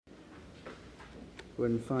Go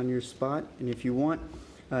ahead and find your spot. And if you want,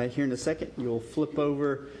 here in a second, you'll flip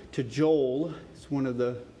over to Joel. It's one of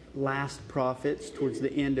the last prophets towards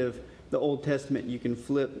the end of the Old Testament. You can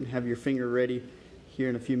flip and have your finger ready here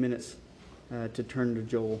in a few minutes to turn to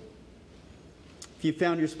Joel. If you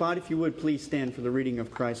found your spot, if you would, please stand for the reading of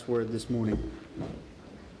Christ's Word this morning.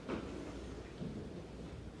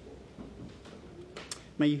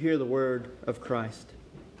 May you hear the word of Christ.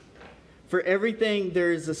 For everything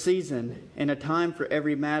there is a season, and a time for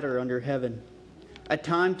every matter under heaven. A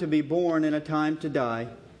time to be born and a time to die.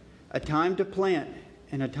 A time to plant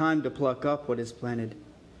and a time to pluck up what is planted.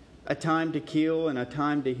 A time to kill and a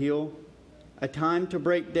time to heal. A time to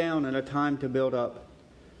break down and a time to build up.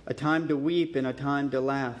 A time to weep and a time to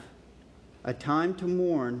laugh. A time to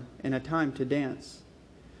mourn and a time to dance.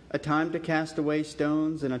 A time to cast away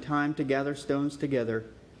stones and a time to gather stones together.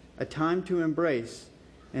 A time to embrace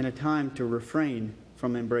and a time to refrain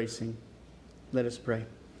from embracing. Let us pray.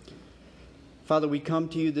 Father, we come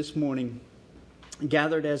to you this morning,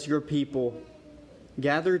 gathered as your people,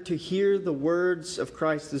 gathered to hear the words of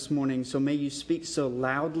Christ this morning. So may you speak so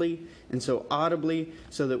loudly and so audibly,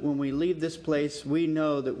 so that when we leave this place, we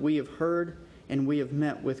know that we have heard and we have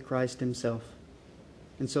met with Christ himself.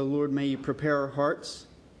 And so, Lord, may you prepare our hearts,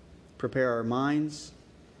 prepare our minds,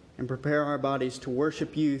 and prepare our bodies to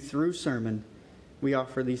worship you through sermon. We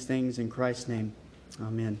offer these things in Christ's name.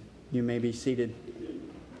 Amen. You may be seated.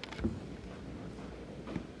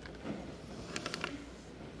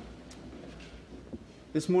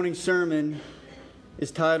 This morning's sermon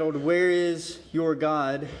is titled, Where is Your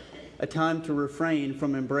God? A Time to Refrain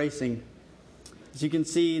from Embracing. As you can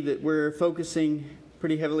see, that we're focusing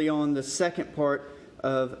pretty heavily on the second part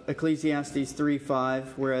of Ecclesiastes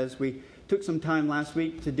 3:5, whereas we took some time last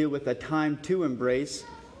week to deal with a time to embrace.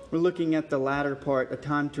 We're looking at the latter part, a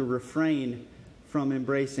time to refrain from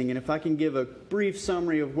embracing. And if I can give a brief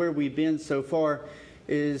summary of where we've been so far,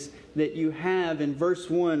 is that you have in verse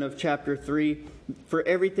 1 of chapter 3, for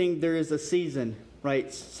everything there is a season,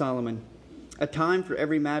 writes Solomon, a time for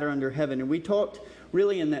every matter under heaven. And we talked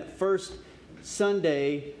really in that first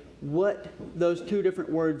Sunday what those two different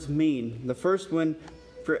words mean. The first one,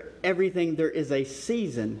 for everything there is a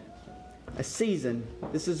season. A season.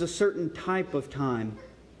 This is a certain type of time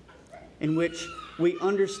in which we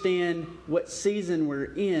understand what season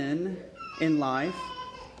we're in life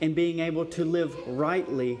and being able to live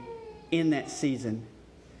rightly in that season.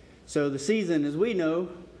 So the season, as we know,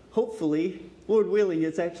 hopefully, Lord willing,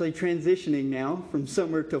 it's actually transitioning now from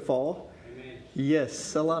summer to fall. Amen.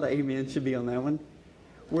 Yes, a lot of amen should be on that one.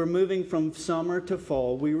 We're moving from summer to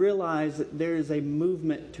fall. We realize that there is a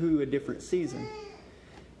movement to a different season.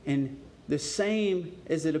 And the same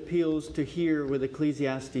as it appeals to here with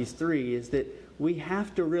Ecclesiastes 3 is that we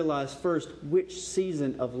have to realize first which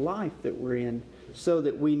season of life that we're in so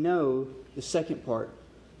that we know the second part,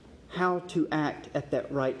 how to act at that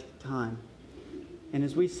right time. And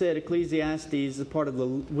as we said, Ecclesiastes is a part of the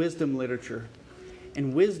wisdom literature.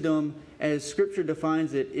 And wisdom, as Scripture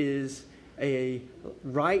defines it, is a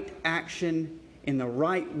right action in the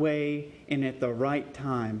right way and at the right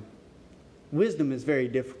time. Wisdom is very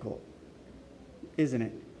difficult, isn't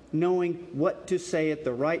it? Knowing what to say at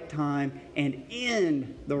the right time and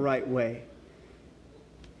in the right way.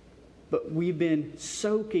 But we've been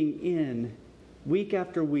soaking in week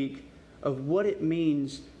after week of what it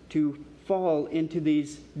means to fall into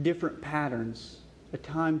these different patterns. A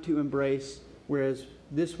time to embrace, whereas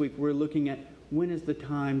this week we're looking at when is the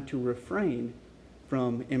time to refrain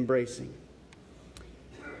from embracing.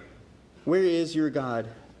 Where is your God?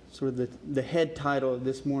 Sort of the head title of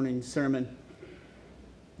this morning's sermon.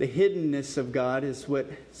 The hiddenness of God is what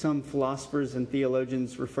some philosophers and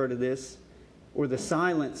theologians refer to this, or the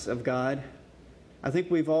silence of God. I think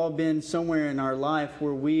we've all been somewhere in our life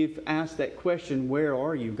where we've asked that question, where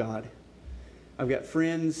are you, God? I've got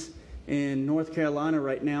friends in North Carolina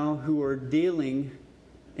right now who are dealing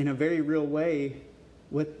in a very real way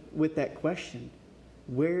with that question.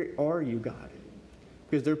 Where are you, God?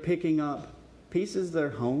 Because they're picking up pieces of their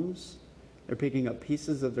homes. They're picking up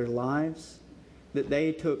pieces of their lives that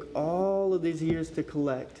they took all of these years to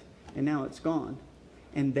collect, and now it's gone.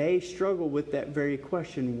 And they struggle with that very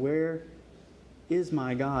question, where is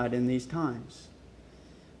my God in these times?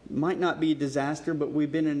 It might not be disaster, but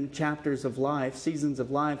we've been in chapters of life, seasons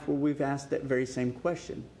of life, where we've asked that very same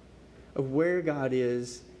question of where God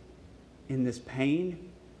is in this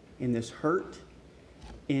pain, in this hurt,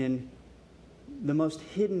 in the most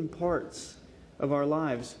hidden parts of our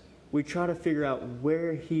lives. We try to figure out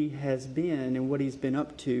where He has been and what He's been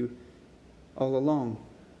up to all along.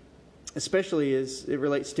 Especially as it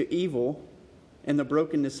relates to evil and the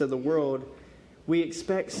brokenness of the world. we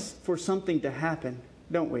expect for something to happen,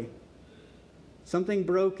 don't we? Something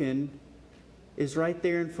broken is right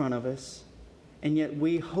there in front of us, and yet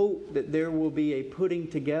we hope that there will be a putting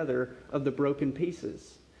together of the broken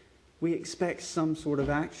pieces. We expect some sort of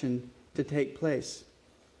action to take place.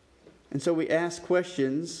 And so we ask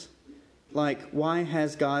questions like, why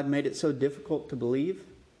has God made it so difficult to believe?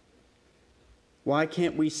 Why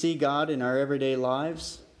can't we see God in our everyday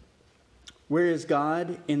lives? Where is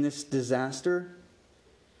God in this disaster?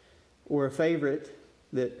 Or a favorite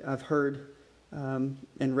that I've heard and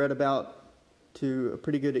read about to a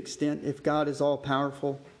pretty good extent, if God is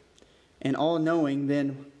all-powerful and all-knowing,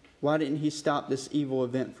 then why didn't He stop this evil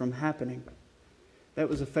event from happening? That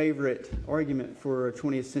was a favorite argument for a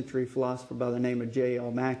 20th century philosopher by the name of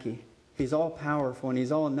J.L. Mackie. If He's all-powerful and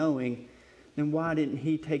He's all-knowing, then why didn't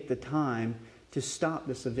He take the time to stop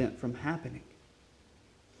this event from happening?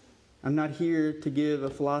 I'm not here to give a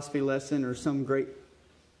philosophy lesson or some great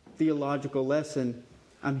theological lesson.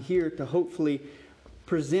 I'm here to hopefully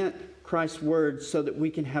present Christ's Word so that we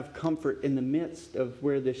can have comfort in the midst of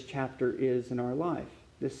where this chapter is in our life.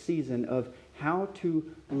 This season of how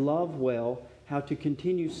to love well, how to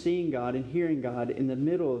continue seeing God and hearing God in the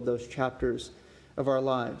middle of those chapters of our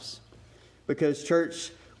lives. Because,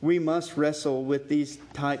 church, we must wrestle with these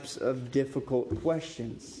types of difficult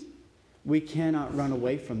questions. We cannot run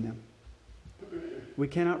away from them. We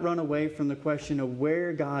cannot run away from the question of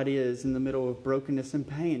where God is in the middle of brokenness and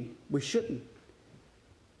pain. We shouldn't.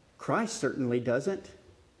 Christ certainly doesn't.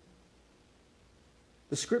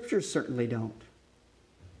 The Scriptures certainly don't.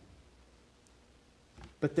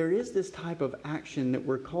 But there is this type of action that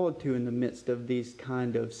we're called to in the midst of these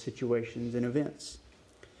kind of situations and events.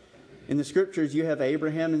 In the Scriptures, you have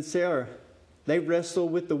Abraham and Sarah. They wrestle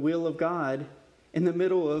with the will of God in the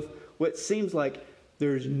middle of what seems like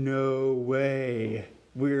there's no way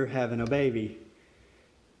we're having a baby.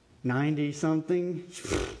 90-something?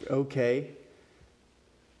 Okay.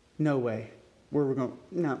 No way. We'll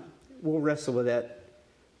wrestle with that.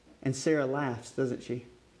 And Sarah laughs, doesn't she?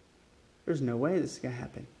 There's no way this is going to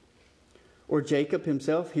happen. Or Jacob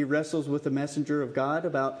himself, he wrestles with the messenger of God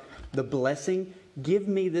about the blessing. Give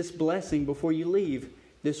me this blessing before you leave.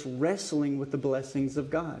 This wrestling with the blessings of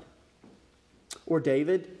God. Or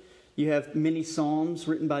David, you have many psalms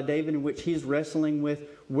written by David in which he's wrestling with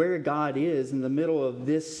where God is in the middle of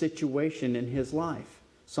this situation in his life.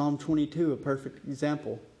 Psalm 22, a perfect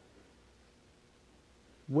example.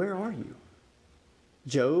 Where are you?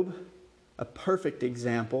 Job, a perfect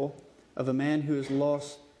example of a man who has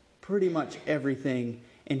lost pretty much everything.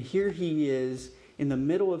 And here he is in the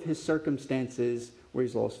middle of his circumstances where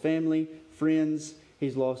he's lost family, friends,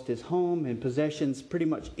 he's lost his home and possessions, pretty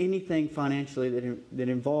much anything financially that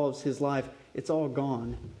involves his life, it's all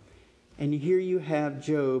gone. And here you have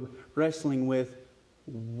Job wrestling with,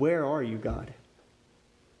 where are you, God?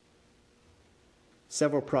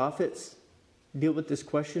 Several prophets deal with this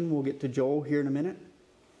question. We'll get to Joel here in a minute.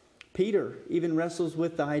 Peter even wrestles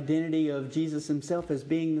with the identity of Jesus himself as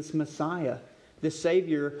being this Messiah, the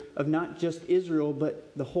Savior of not just Israel, but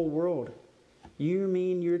the whole world. You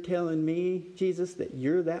mean you're telling me, Jesus, that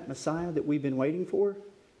you're that Messiah that we've been waiting for?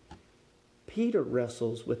 Peter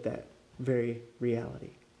wrestles with that very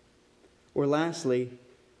reality. Or lastly,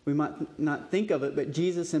 we might not think of it, but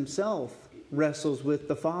Jesus himself wrestles with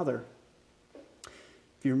the Father.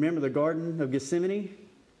 If you remember the Garden of Gethsemane,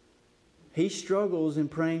 he struggles in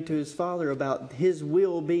praying to his Father about his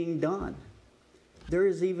will being done. There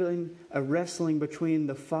is even a wrestling between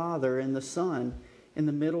the Father and the Son in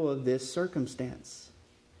the middle of this circumstance.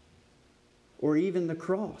 Or even the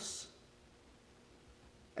cross.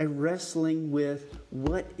 A wrestling with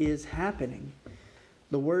what is happening.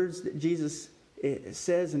 The words that Jesus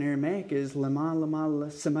says in Aramaic is Lama lama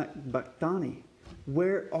sabachthani.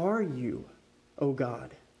 Where are you, O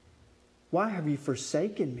God? Why have you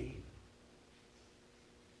forsaken me?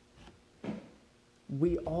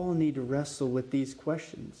 We all need to wrestle with these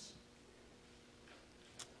questions.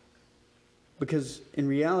 Because in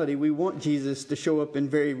reality, we want Jesus to show up in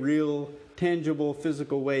very real, tangible,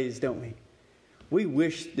 physical ways, don't we? We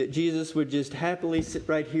wish that Jesus would just happily sit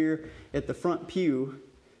right here at the front pew.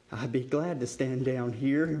 I'd be glad to stand down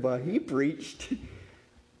here while he preached.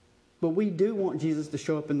 But we do want Jesus to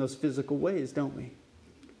show up in those physical ways, don't we?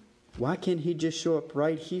 Why can't he just show up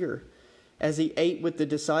right here as he ate with the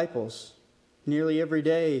disciples nearly every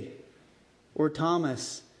day? Or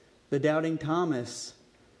Thomas, the doubting Thomas.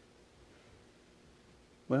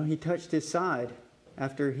 Well, he touched his side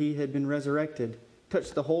after he had been resurrected.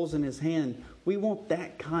 Touched the holes in his hand. We want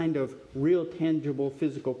that kind of real, tangible,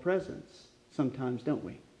 physical presence sometimes, don't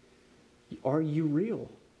we? Are you real?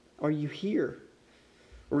 Are you here?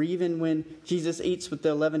 or even when Jesus eats with the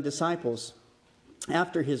 11 disciples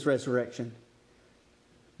after his resurrection.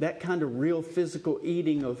 That kind of real physical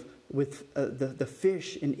eating with the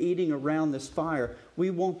fish and eating around this fire. We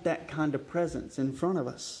want that kind of presence in front of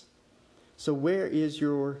us. So where is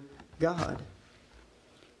your God?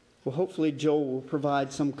 Well, hopefully Joel will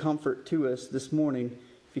provide some comfort to us this morning.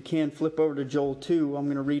 If you can, flip over to Joel 2. I'm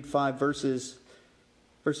going to read 5 verses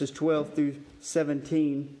 12 through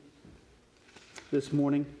 17 this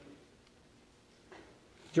morning.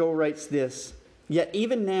 Joel writes this: "Yet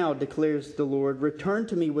even now, declares the Lord, return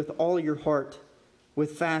to me with all your heart,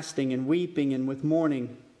 with fasting and weeping and with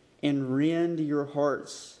mourning, and rend your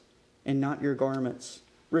hearts and not your garments.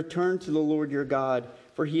 Return to the Lord your God,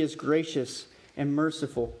 for he is gracious and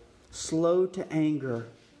merciful, slow to anger,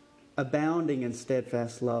 abounding in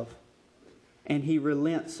steadfast love, and he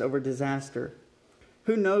relents over disaster.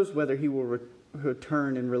 Who knows whether he will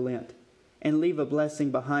return and relent and leave a blessing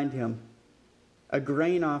behind him, a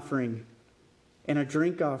grain offering and a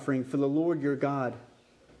drink offering for the Lord your God.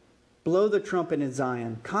 Blow the trumpet in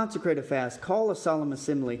Zion, consecrate a fast, call a solemn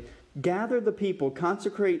assembly, gather the people,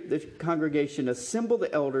 consecrate the congregation, assemble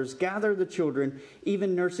the elders, gather the children,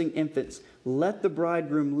 even nursing infants. Let the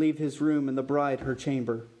bridegroom leave his room and the bride her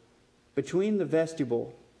chamber. Between the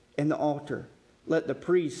vestibule and the altar, let the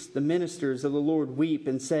priests, the ministers of the Lord, weep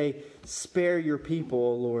and say, spare your people,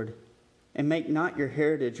 O Lord, and make not your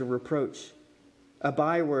heritage a reproach, a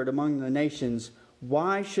byword among the nations.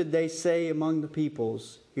 Why should they say among the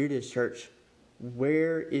peoples," here it is, church,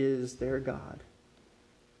 "where is their God?"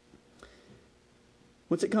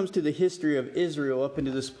 Once it comes to the history of Israel up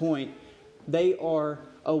until this point, they are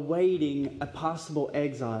awaiting a possible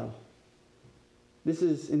exile. This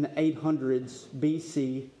is in the 800s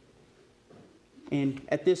BC. And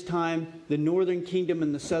at this time, the northern kingdom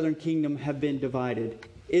and the southern kingdom have been divided.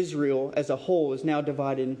 Israel as a whole is now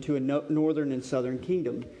divided into a northern and southern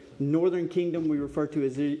kingdom. The northern kingdom we refer to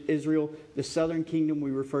as Israel. The southern kingdom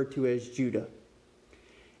we refer to as Judah.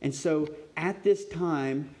 And so at this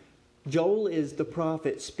time, Joel is the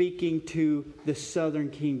prophet speaking to the southern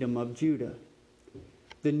kingdom of Judah.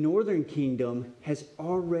 The northern kingdom has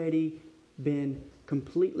already been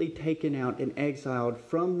completely taken out and exiled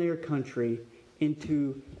from their country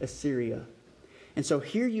into Assyria. And so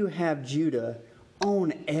here you have Judah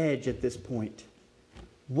on edge at this point.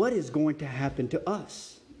 What is going to happen to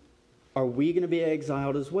us? Are we going to be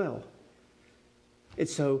exiled as well? And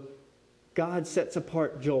so God sets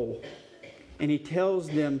apart Joel, and he tells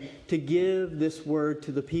them to give this word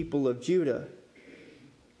to the people of Judah.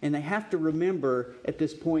 And they have to remember at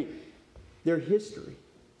this point their history.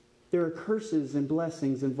 There are curses and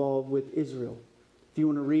blessings involved with Israel. If you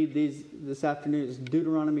want to read these this afternoon, it's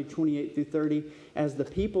Deuteronomy 28 through 30. As the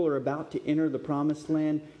people are about to enter the promised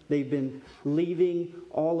land, they've been leaving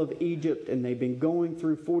all of Egypt and they've been going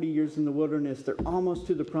through 40 years in the wilderness. They're almost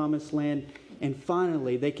to the promised land. And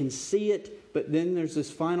finally, they can see it, but then there's this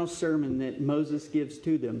final sermon that Moses gives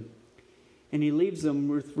to them. And he leaves them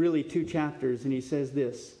with really 2 chapters, and he says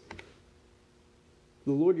this: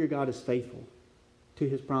 "The Lord your God is faithful to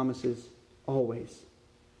his promises always.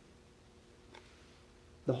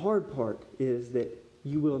 The hard part is that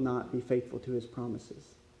you will not be faithful to his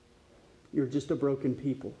promises. You're just a broken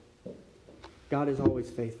people. God is always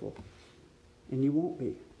faithful, and you won't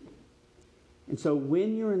be." And so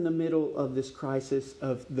when you're in the middle of this crisis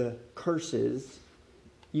of the curses,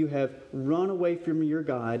 you have run away from your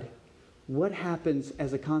God, what happens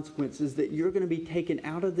as a consequence is that you're going to be taken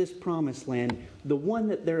out of this promised land, the one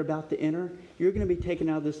that they're about to enter. You're going to be taken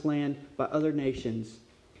out of this land by other nations.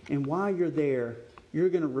 And while you're there, you're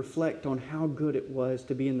going to reflect on how good it was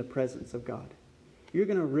to be in the presence of God. You're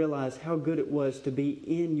going to realize how good it was to be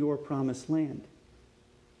in your promised land.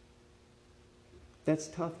 That's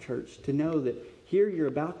tough, church, to know that here you're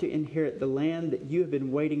about to inherit the land that you have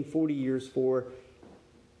been waiting 40 years for,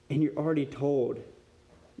 and you're already told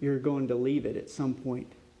you're going to leave it at some point,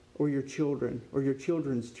 or your children, or your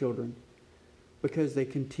children's children, because they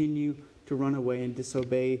continue to run away and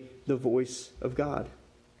disobey the voice of God.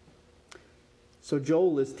 So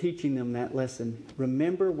Joel is teaching them that lesson.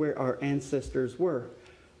 Remember where our ancestors were.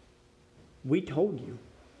 We told you.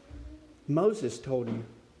 Moses told you.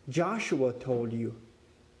 Joshua told you.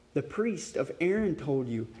 The priest of Aaron told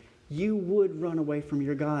you. You would run away from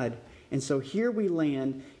your God. And so here we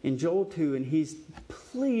land in Joel 2, and he's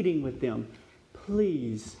pleading with them,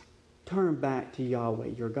 please turn back to Yahweh,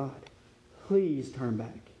 your God. Please turn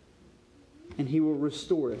back. And he will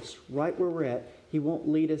restore us right where we're at. He won't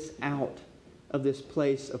lead us out of this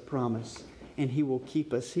place of promise, and he will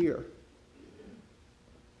keep us here.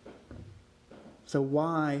 So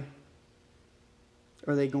why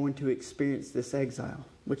are they going to experience this exile?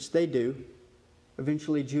 Which they do.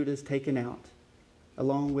 Eventually Judah is taken out,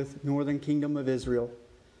 along with northern kingdom of Israel.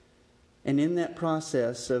 And in that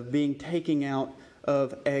process of being taken out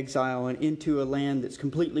of exile and into a land that's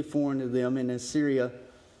completely foreign to them in Assyria,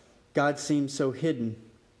 God seems so hidden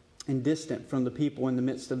and distant from the people in the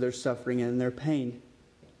midst of their suffering and their pain.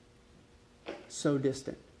 So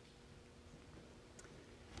distant.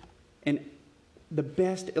 And the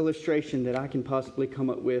best illustration that I can possibly come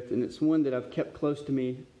up with, and it's one that I've kept close to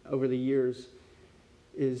me over the years,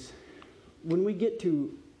 is when we get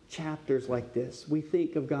to chapters like this, we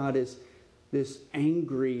think of God as this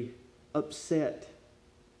angry, upset,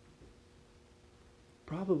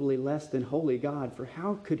 probably less than holy God, for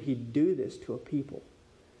how could He do this to a people?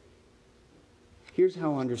 Here's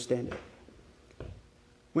how I understand it.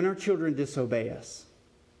 When our children disobey us,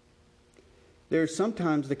 there's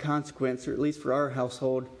sometimes the consequence, or at least for our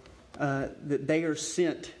household, that they are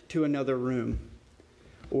sent to another room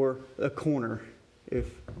or a corner, if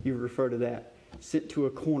you refer to that. Sent to a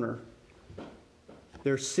corner.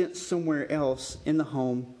 They're sent somewhere else in the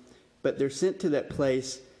home, but they're sent to that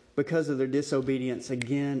place because of their disobedience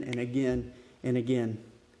again and again and again.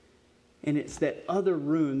 And it's that other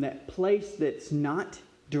room, that place that's not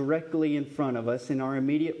directly in front of us in our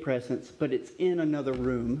immediate presence, but it's in another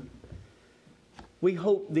room. We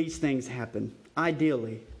hope these things happen,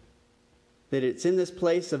 ideally. That it's in this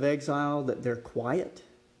place of exile that they're quiet,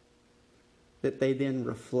 that they then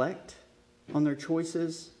reflect on their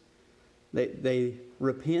choices, they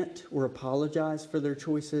repent or apologize for their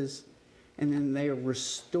choices, and then they are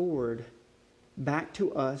restored back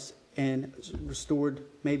to us and restored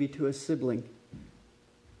maybe to a sibling.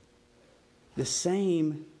 The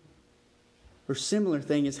same or similar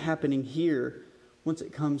thing is happening here once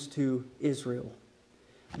it comes to Israel.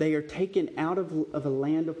 They are taken out of a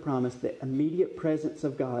land of promise, the immediate presence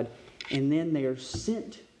of God, and then they are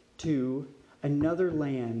sent to another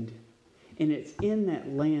land. And it's in that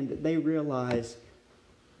land that they realize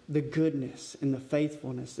the goodness and the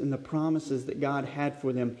faithfulness and the promises that God had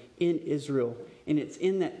for them in Israel. And it's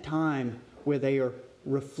in that time where they are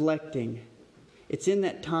reflecting. It's in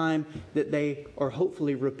that time that they are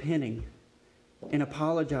hopefully repenting and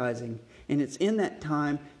apologizing. And it's in that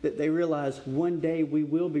time that they realize one day we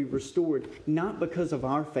will be restored, not because of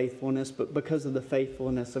our faithfulness, but because of the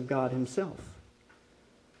faithfulness of God Himself.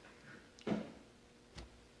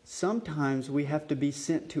 Sometimes we have to be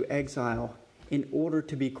sent to exile in order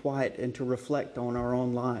to be quiet and to reflect on our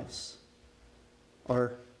own lives,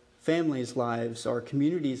 our families' lives, our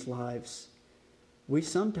communities' lives. We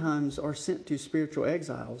sometimes are sent to spiritual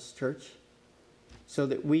exiles, church, so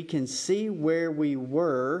that we can see where we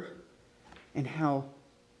were and how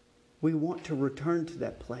we want to return to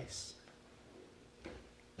that place.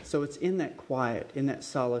 So it's in that quiet, in that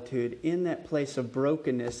solitude, in that place of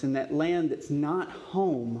brokenness, in that land that's not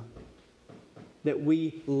home, that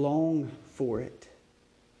we long for it.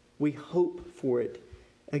 We hope for it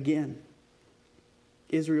again.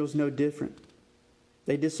 Israel's no different.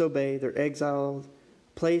 They disobey, they're exiled,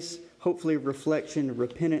 place hopefully of reflection,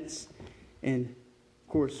 repentance, and of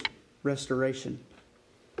course, restoration.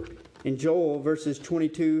 In Joel, verses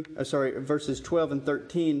 12 and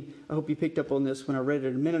 13, I hope you picked up on this when I read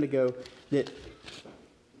it a minute ago, that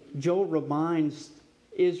Joel reminds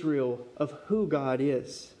Israel of who God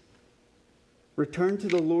is. Return to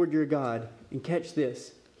the Lord your God, and catch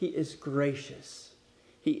this, He is gracious.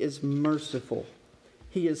 He is merciful.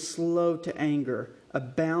 He is slow to anger,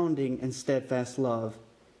 abounding in steadfast love,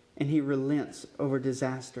 and He relents over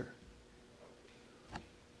disaster.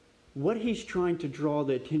 What He's trying to draw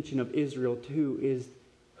the attention of Israel to is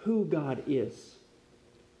who God is.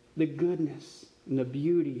 The goodness and the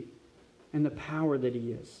beauty and the power that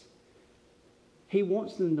He is. He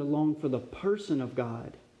wants them to long for the person of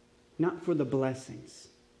God, not for the blessings.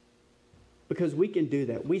 Because we can do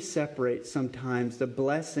that. We separate sometimes the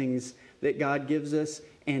blessings that God gives us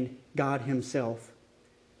and God Himself.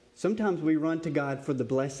 Sometimes we run to God for the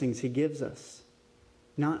blessings He gives us,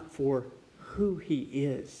 not for who He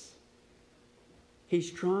is.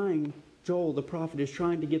 Joel the prophet is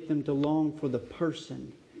trying to get them to long for the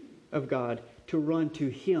person of God, to run to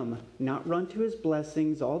Him, not run to His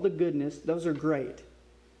blessings, all the goodness, those are great,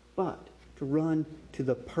 but to run to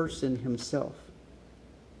the person Himself.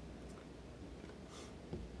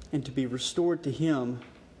 And to be restored to Him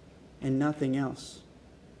and nothing else.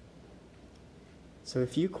 So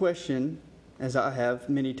if you question, as I have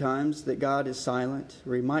many times, that God is silent,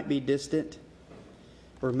 or He might be distant,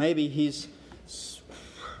 or maybe He's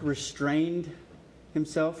restrained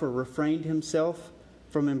Himself or refrained Himself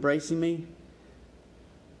from embracing me,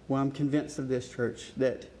 Well, I'm convinced of this, church,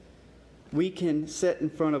 that we can set in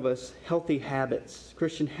front of us healthy habits,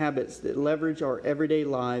 Christian habits that leverage our everyday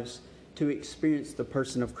lives to experience the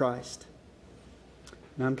person of Christ.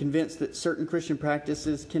 And I'm convinced that certain Christian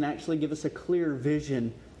practices can actually give us a clear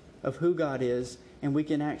vision of who God is, and we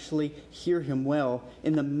can actually hear Him well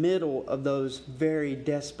in the middle of those very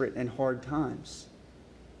desperate and hard times.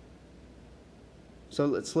 So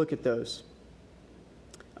let's look at those.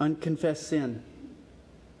 Unconfessed sin.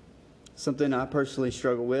 Something I personally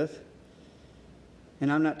struggle with.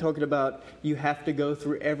 And I'm not talking about you have to go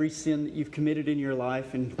through every sin that you've committed in your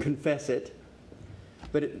life and confess it.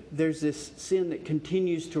 But there's this sin that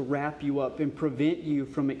continues to wrap you up and prevent you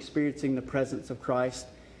from experiencing the presence of Christ.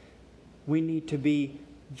 We need to be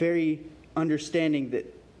very understanding that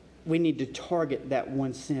we need to target that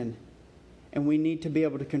one sin. And we need to be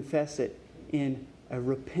able to confess it in a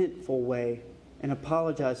repentful way and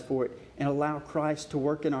apologize for it and allow Christ to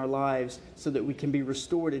work in our lives so that we can be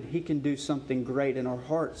restored and He can do something great in our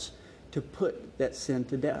hearts to put that sin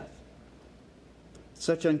to death.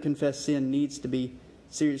 Such unconfessed sin needs to be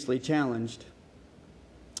seriously challenged.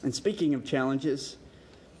 And speaking of challenges,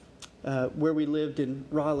 where we lived in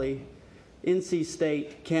Raleigh, NC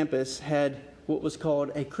State campus had what was called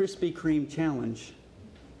a Krispy Kreme challenge.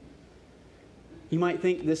 You might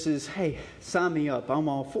think this is, hey, sign me up. I'm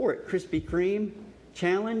all for it. Krispy Kreme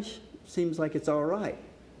challenge seems like it's all right.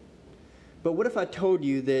 But what if I told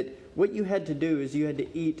you that what you had to do is you had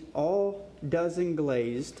to eat all dozen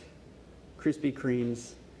glazed Krispy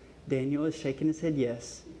Kremes? Daniel is shaking his head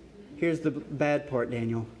yes. Here's the bad part,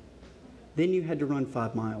 Daniel. Then you had to run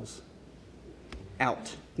 5 miles.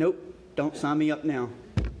 Out. Nope, don't sign me up now.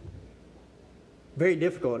 Very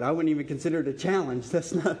difficult. I wouldn't even consider it a challenge.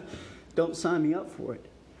 That's not... Don't sign me up for it.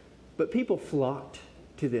 But people flocked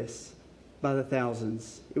to this by the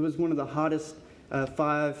thousands. It was one of the hottest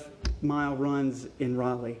 5-mile runs in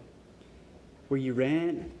Raleigh, where you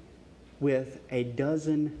ran with a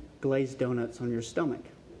dozen glazed donuts on your stomach.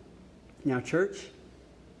 Now, church,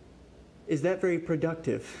 is that very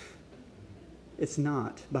productive? It's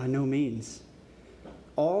not, by no means.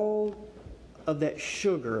 All of that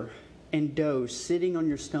sugar and dough sitting on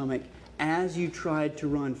your stomach as you tried to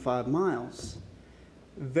run 5 miles.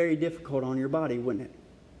 Very difficult on your body, wouldn't it?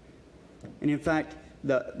 And in fact,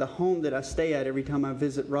 the home that I stay at every time I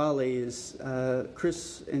visit Raleigh is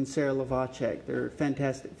Chris and Sarah Lavacek. They're a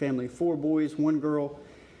fantastic family. 4 boys, 1 girl.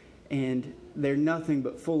 And they're nothing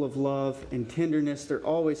but full of love and tenderness. They're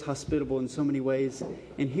always hospitable in so many ways.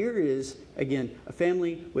 And here is, again, a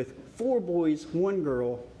family with 4 boys, 1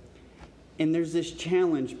 girl. And there's this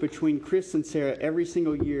challenge between Chris and Sarah every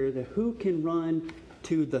single year that who can run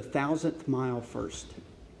to the 1,000th mile first.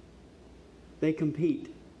 They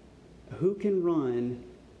compete. Who can run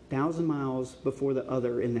 1,000 miles before the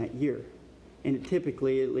other in that year? And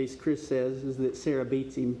typically, at least Chris says, is that Sarah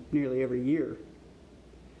beats him nearly every year.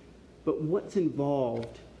 But what's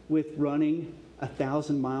involved with running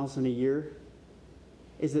 1,000 miles in a year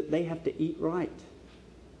is that they have to eat right.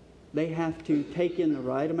 They have to take in the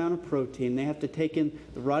right amount of protein. They have to take in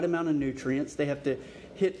the right amount of nutrients. They have to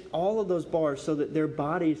hit all of those bars so that their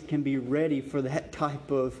bodies can be ready for that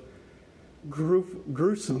type of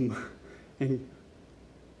gruesome and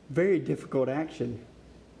very difficult action.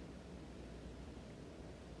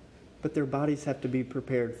 But their bodies have to be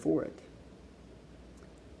prepared for it.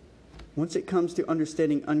 Once it comes to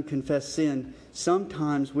understanding unconfessed sin,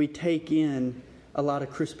 sometimes we take in a lot of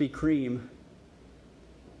Krispy Kreme.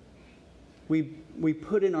 We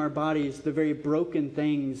put in our bodies the very broken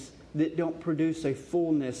things that don't produce a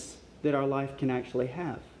fullness that our life can actually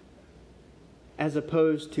have. As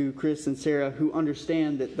opposed to Chris and Sarah, who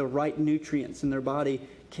understand that the right nutrients in their body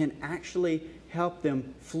can actually help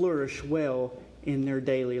them flourish well in their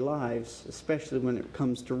daily lives, especially when it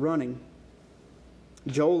comes to running.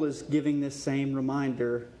 Joel is giving this same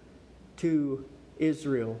reminder to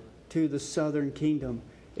Israel, to the southern kingdom,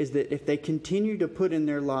 is that if they continue to put in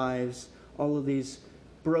their lives all of these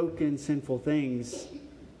broken, sinful things,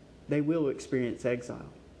 they will experience exile.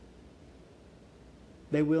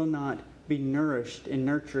 They will not be nourished and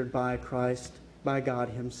nurtured by Christ, by God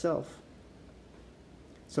Himself.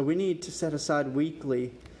 So we need to set aside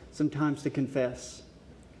weekly some times to confess,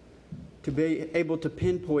 to be able to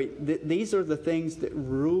pinpoint that these are the things that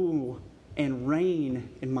rule and reign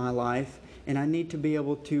in my life, and I need to be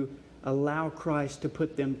able to allow Christ to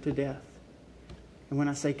put them to death. And when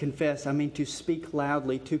I say confess, I mean to speak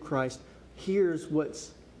loudly to Christ. Here's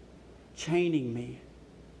what's chaining me.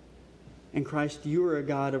 And Christ, you are a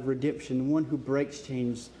God of redemption, one who breaks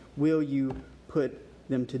chains. Will you put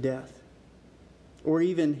them to death? Or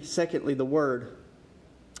even, secondly, the Word.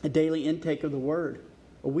 a daily intake of the Word,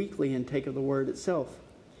 a weekly intake of the Word itself.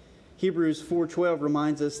 Hebrews 4:12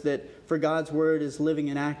 reminds us that for God's Word is living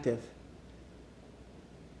and active.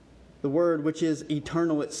 The Word, which is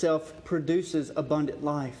eternal itself, produces abundant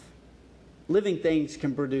life. Living things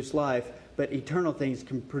can produce life, but eternal things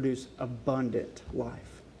can produce abundant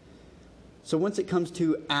life. So once it comes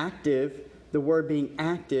to active, the word being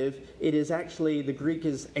active, it is actually, the Greek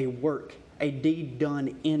is a work, a deed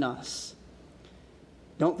done in us.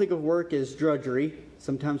 Don't think of work as drudgery.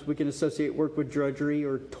 Sometimes we can associate work with drudgery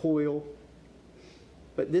or toil.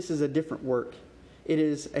 But this is a different work. It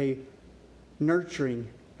is a nurturing,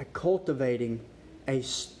 a cultivating, a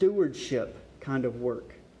stewardship kind of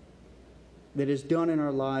work that is done in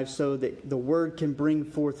our lives so that the Word can bring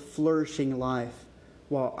forth flourishing life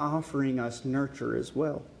while offering us nurture as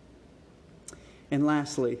well. And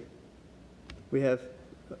lastly, we have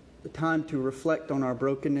a time to reflect on our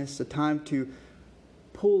brokenness, a time to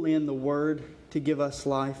pull in the Word to give us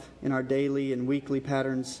life in our daily and weekly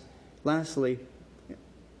patterns. Lastly,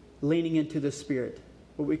 leaning into the Spirit,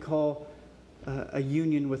 what we call a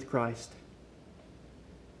union with Christ.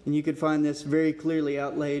 And you can find this very clearly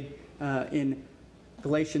outlaid in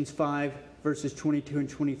Galatians 5, verses 22 and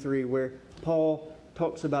 23, where Paul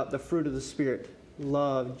talks about the fruit of the Spirit: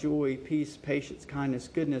 love, joy, peace, patience, kindness,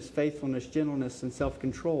 goodness, faithfulness, gentleness, and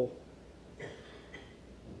self-control.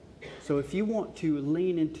 So if you want to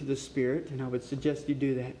lean into the Spirit, and I would suggest you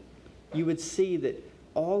do that, you would see that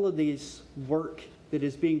all of these work that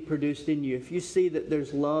is being produced in you, if you see that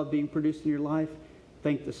there's love being produced in your life,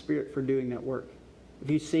 thank the Spirit for doing that work. If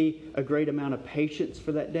you see a great amount of patience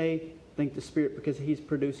for that day, thank the Spirit because He's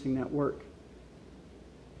producing that work.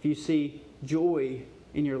 If you see joy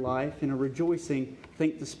in your life and a rejoicing,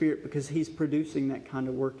 thank the Spirit because He's producing that kind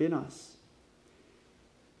of work in us.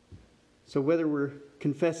 So whether we're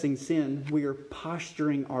confessing sin, we are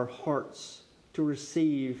posturing our hearts to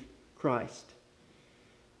receive Christ.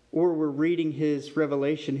 Or we're reading His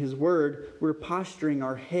revelation, His Word, we're posturing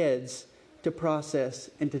our heads to process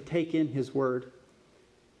and to take in His Word.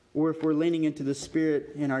 Or if we're leaning into the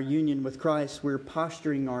Spirit in our union with Christ, we're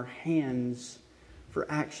posturing our hands for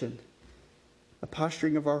action. A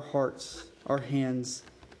posturing of our hearts, our hands,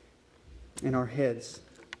 and our heads.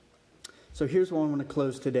 So here's what I want to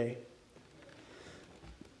close today.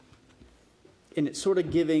 And it's sort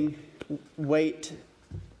of giving weight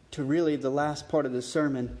to really the last part of the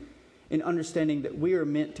sermon in understanding that we are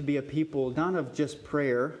meant to be a people not of just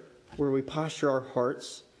prayer, where we posture our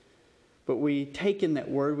hearts, but we take in that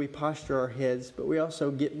word, we posture our heads, but we also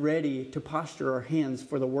get ready to posture our hands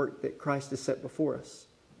for the work that Christ has set before us.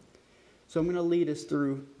 So I'm going to lead us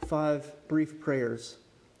through 5 brief prayers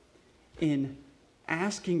in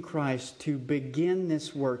asking Christ to begin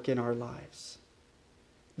this work in our lives.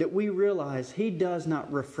 That we realize He does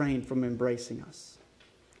not refrain from embracing us.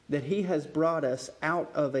 That He has brought us out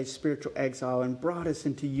of a spiritual exile and brought us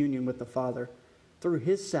into union with the Father through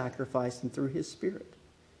His sacrifice and through His Spirit.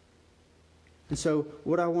 And so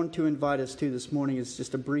what I want to invite us to this morning is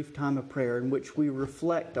just a brief time of prayer in which we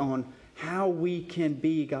reflect on how we can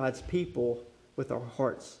be God's people with our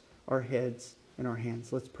hearts, our heads, and our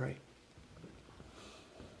hands. Let's pray.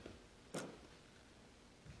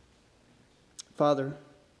 Father,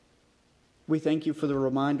 we thank You for the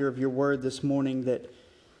reminder of Your word this morning that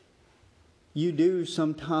You do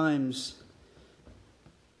sometimes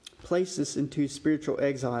place us into spiritual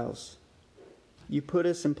exiles. You put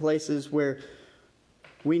us in places where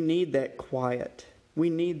we need that quiet. We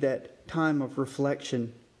need that time of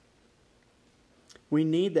reflection. We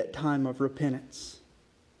need that time of repentance.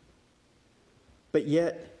 But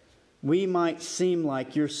yet, we might seem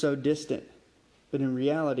like You're so distant, but in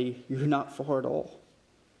reality, You're not far at all.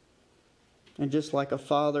 And just like a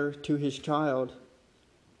father to his child,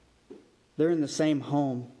 they're in the same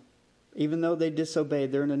home. Even though they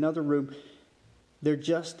disobeyed, they're in another room. They're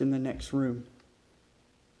just in the next room.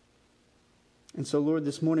 And so, Lord,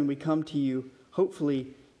 this morning we come to You,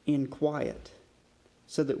 hopefully in quiet,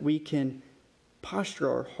 so that we can posture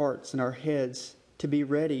our hearts and our heads to be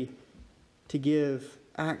ready to give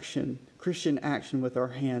action, Christian action with our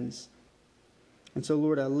hands. And so,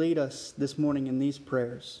 Lord, I lead us this morning in these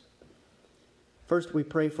prayers. First, we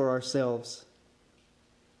pray for ourselves.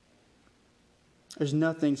 There's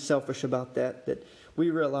nothing selfish about that we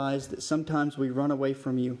realize that sometimes we run away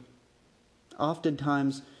from You.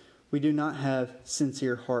 Oftentimes, we do not have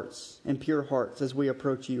sincere hearts and pure hearts as we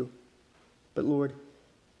approach You. But Lord,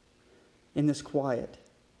 in this quiet,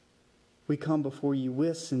 we come before You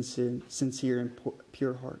with sincere and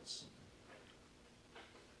pure hearts.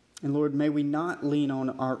 And Lord, may we not lean on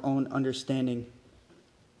our own understanding,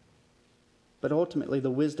 but ultimately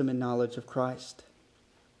the wisdom and knowledge of Christ.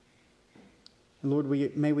 And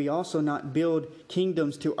Lord, may we also not build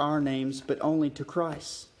kingdoms to our names, but only to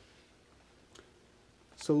Christ.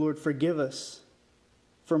 So Lord, forgive us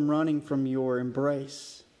from running from your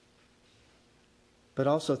embrace. But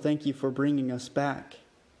also thank you for bringing us back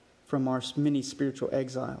from our many spiritual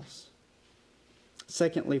exiles.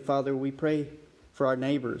 Secondly, Father, we pray for our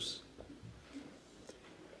neighbors.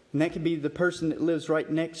 And that could be the person that lives right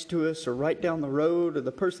next to us or right down the road or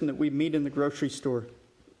the person that we meet in the grocery store.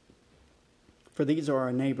 For these are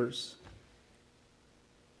our neighbors.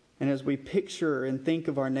 And as we picture and think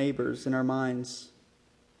of our neighbors in our minds,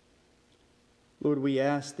 Lord, we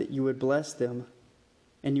ask that you would bless them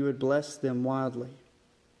and you would bless them wildly.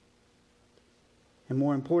 And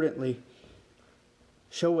more importantly,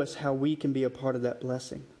 show us how we can be a part of that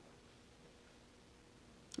blessing.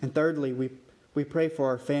 And thirdly, we pray for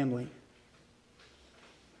our family.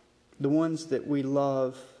 The ones that we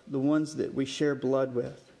love, the ones that we share blood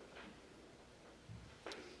with.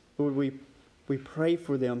 Lord, we pray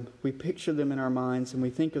for them. We picture them in our minds and we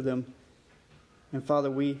think of them. And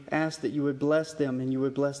Father, we ask that you would bless them and you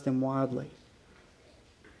would bless them wildly.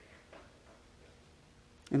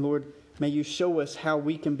 And Lord, may you show us how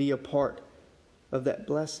we can be a part of that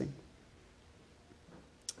blessing.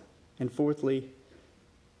 And fourthly,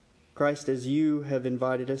 Christ, as you have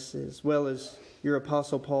invited us, as well as your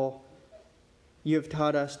Apostle Paul, you have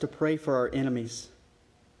taught us to pray for our enemies.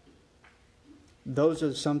 Those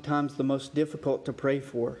are sometimes the most difficult to pray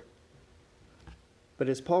for. But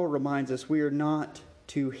as Paul reminds us, we are not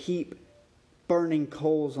to heap burning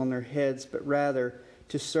coals on their heads, but rather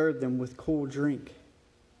to serve them with cool drink.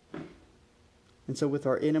 And so with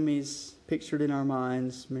our enemies pictured in our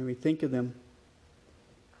minds, may we think of them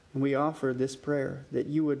and we offer this prayer that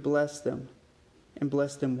you would bless them and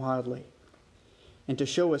bless them wildly, and to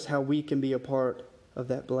show us how we can be a part of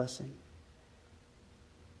that blessing.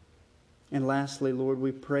 And lastly, Lord,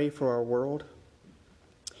 we pray for our world.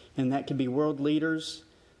 And that can be world leaders.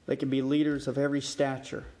 That can be leaders of every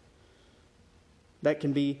stature. That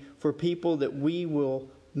can be for people that we will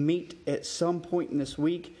meet at some point in this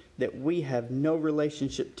week that we have no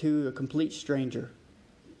relationship to, a complete stranger.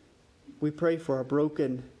 We pray for our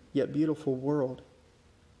broken yet beautiful world.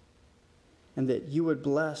 And that you would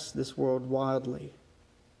bless this world wildly.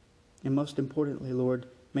 And most importantly, Lord,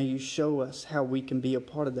 may you show us how we can be a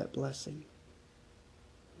part of that blessing.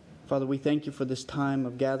 Father, we thank you for this time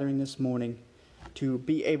of gathering this morning to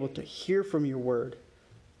be able to hear from your word,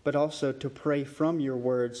 but also to pray from your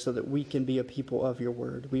word so that we can be a people of your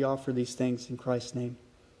word. We offer these things in Christ's name.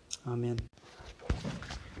 Amen.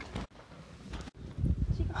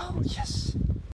 Oh, yes.